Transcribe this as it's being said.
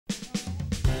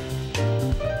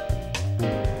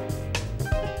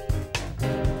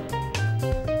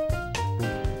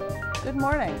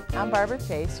morning. I'm Barbara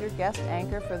Chase, your guest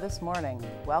anchor for this morning.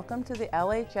 Welcome to the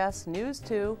LHS News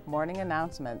 2 morning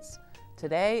announcements.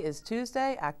 Today is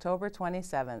Tuesday, October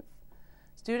 27th.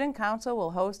 Student Council will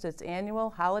host its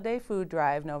annual holiday food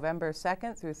drive November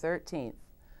 2nd through 13th.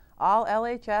 All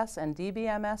LHS and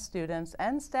DBMS students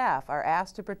and staff are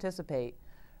asked to participate.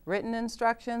 Written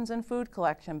instructions and food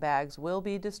collection bags will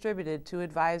be distributed to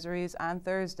advisories on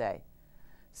Thursday.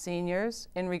 Seniors,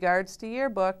 in regards to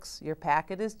yearbooks, your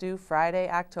packet is due Friday,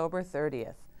 October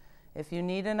 30th. If you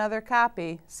need another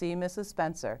copy, see Mrs.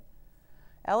 Spencer.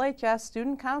 LHS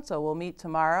Student Council will meet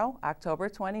tomorrow, October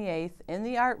 28th, in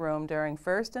the art room during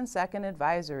first and second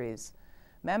advisories.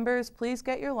 Members, please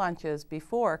get your lunches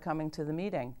before coming to the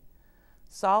meeting.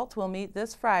 SALT will meet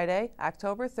this Friday,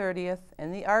 October 30th,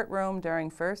 in the art room during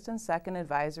first and second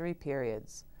advisory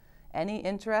periods. Any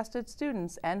interested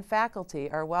students and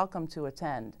faculty are welcome to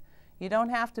attend. You don't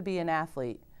have to be an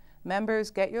athlete.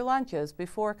 Members, get your lunches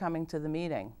before coming to the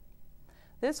meeting.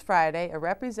 This Friday, a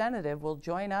representative will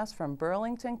join us from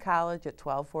Burlington College at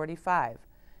 12:45.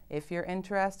 If you're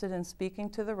interested in speaking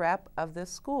to the rep of this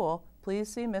school,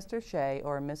 please see Mr. Shea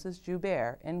or Mrs.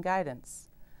 Joubert in guidance.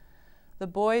 The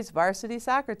boys' varsity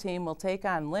soccer team will take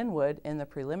on Linwood in the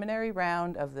preliminary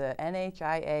round of the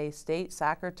NHIA State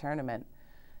Soccer Tournament.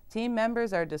 Team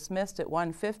members are dismissed at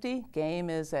 1:50. Game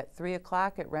is at 3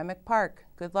 o'clock at Remick Park.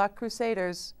 Good luck,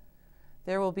 Crusaders.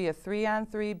 There will be a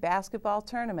 3-on-3 basketball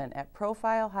tournament at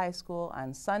Profile High School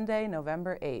on Sunday,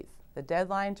 November 8th. The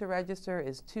deadline to register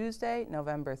is Tuesday,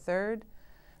 November 3rd.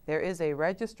 There is a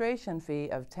registration fee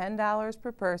of $10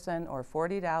 per person or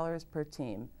 $40 per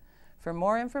team. For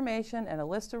more information and a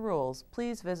list of rules,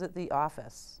 please visit the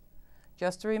office.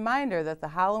 Just a reminder that the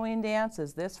Halloween dance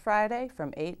is this Friday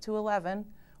from 8 to 11.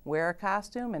 Wear a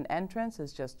costume and entrance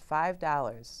is just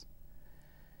 $5.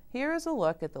 Here is a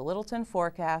look at the Littleton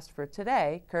forecast for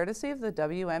today, courtesy of the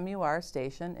WMUR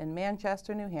station in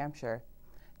Manchester, New Hampshire.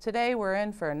 Today we're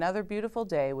in for another beautiful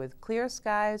day with clear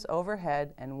skies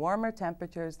overhead and warmer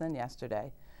temperatures than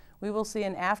yesterday. We will see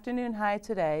an afternoon high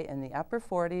today in the upper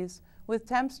 40s, with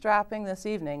temps dropping this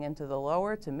evening into the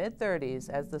lower to mid-30s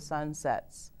as the sun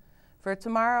sets. For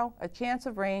tomorrow, a chance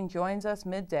of rain joins us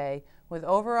midday, with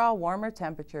overall warmer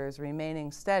temperatures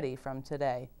remaining steady from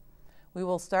today. We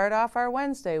will start off our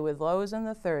Wednesday with lows in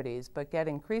the 30s, but get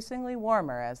increasingly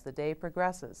warmer as the day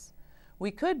progresses. We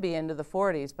could be into the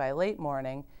 40s by late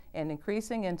morning and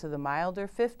increasing into the milder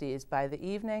 50s by the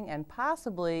evening and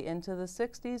possibly into the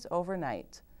 60s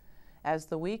overnight. As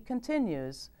the week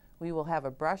continues, we will have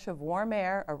a brush of warm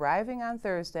air arriving on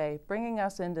Thursday, bringing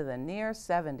us into the near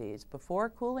 70s before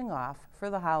cooling off for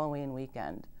the Halloween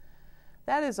weekend.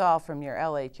 That is all from your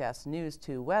LHS News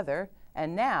 2 weather,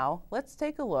 and now let's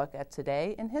take a look at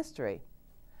today in history.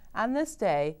 On this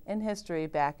day in history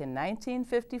back in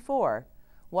 1954,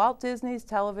 Walt Disney's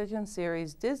television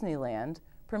series Disneyland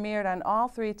premiered on all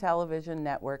 3 television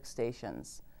network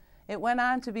stations. It went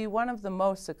on to be one of the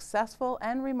most successful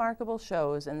and remarkable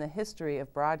shows in the history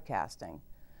of broadcasting.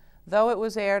 Though it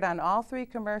was aired on all 3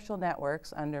 commercial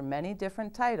networks under many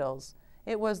different titles,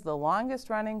 it was the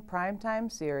longest-running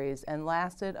primetime series and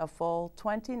lasted a full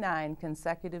 29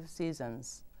 consecutive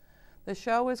seasons. The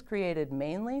show was created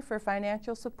mainly for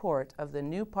financial support of the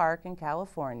new park in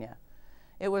California.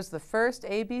 It was the first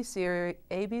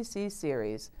ABC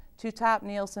series to top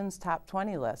Nielsen's Top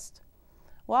 20 list.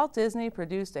 Walt Disney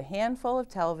produced a handful of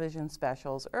television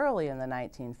specials early in the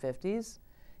 1950s.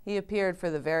 He appeared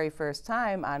for the very first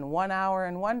time on 1 Hour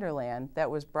in Wonderland that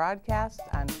was broadcast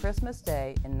on Christmas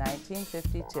Day in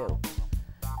 1952.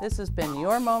 This has been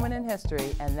your moment in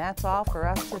history, and that's all for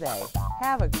us today.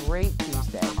 Have a great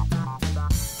Tuesday.